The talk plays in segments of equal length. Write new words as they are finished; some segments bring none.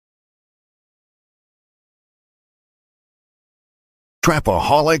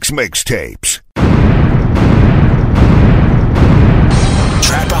Trap-A-Holics mixtapes.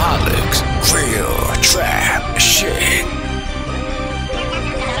 Trap-A-Holics, real trap shit.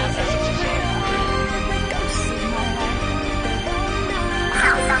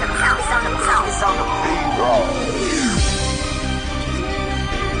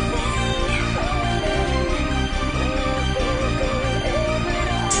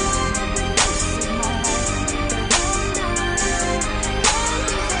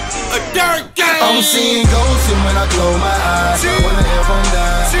 I'm seeing ghosts and when I close my eyes, I wonder if I'm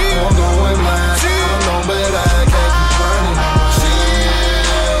dying or I'm going blind. I don't know, but I can't keep running.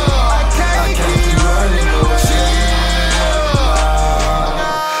 I can't keep running.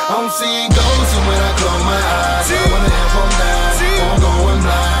 I'm seeing ghosts and when I close my eyes, I wonder if I'm dying or I'm going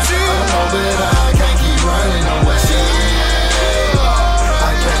blind. I don't know, but I can't keep running. I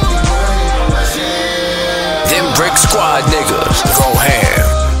can't keep running. Them brick squad niggas go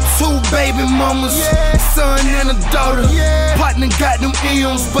ham. Two baby mamas, son and a daughter. Partner got them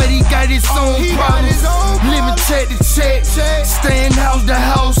M's, but he got his own problems. Living check to check, staying house to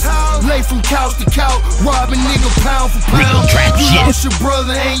house, lay from couch to couch, robbing nigga pound for pound. You lost your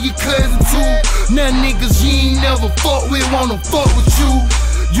brother and your cousin too. Now niggas you ain't never fought with wanna fuck with you.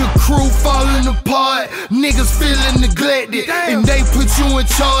 Your crew falling apart, niggas feeling neglected, and they put you in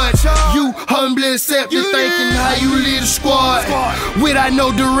charge. You humbly accepted, thinking how you lead a squad without no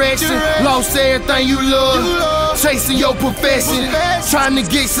direction. Lost everything you love, chasing your profession, trying to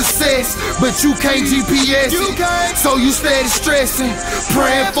get success, but you can't GPS it, so you steady stressing,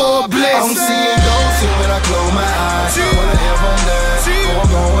 praying for a blessing. I'm seeing ghosts when I close my eyes. I wonder if I'm dying or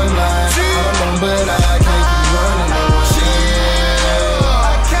I'm going blind. I don't know, but I can't keep running.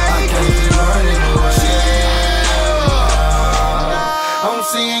 I'm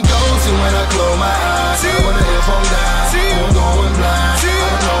seeing ghosts and when I close my eyes, I wonder if I'm dying or I'm going blind. I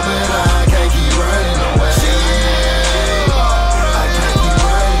don't know, but I can't keep running away. I can't keep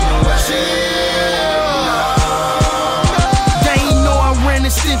running away. They ain't know I ran a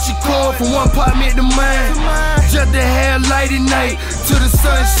stitchy cord from one apartment to mine. Just to have light at night to the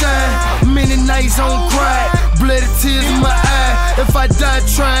sunshine. Many nights on cry, bloody tears in my eye. If I die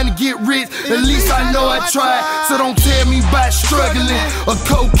trying to get rich, at least I know I tried. So don't tell me about struggling or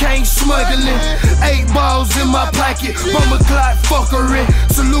cocaine smuggling. 8 balls in my pocket, bomber clock fuckery.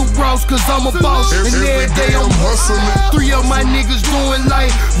 Salute Ross cause I'm a boss, and every day I'm hustling. 3 of my niggas doing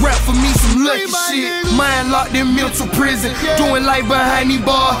life, rap for me some lucky shit. Mine locked in mental prison, doing life behind the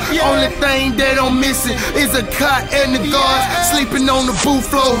bar. Only thing that I'm missing is a cot and the guards. Sleeping on the booth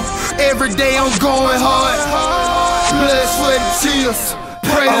floor, every day I'm going hard. Blood, sweat, and tears,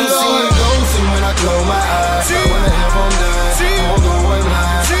 pray the Lord. I'm seeing ghosts and when I close my eyes, I wonder if I'm dying or I'm going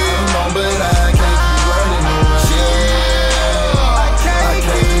blind. I don't know, but I can't keep running. I can't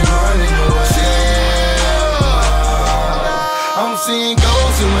keep running. I'm seeing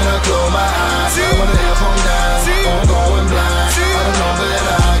ghosts and when I close my eyes,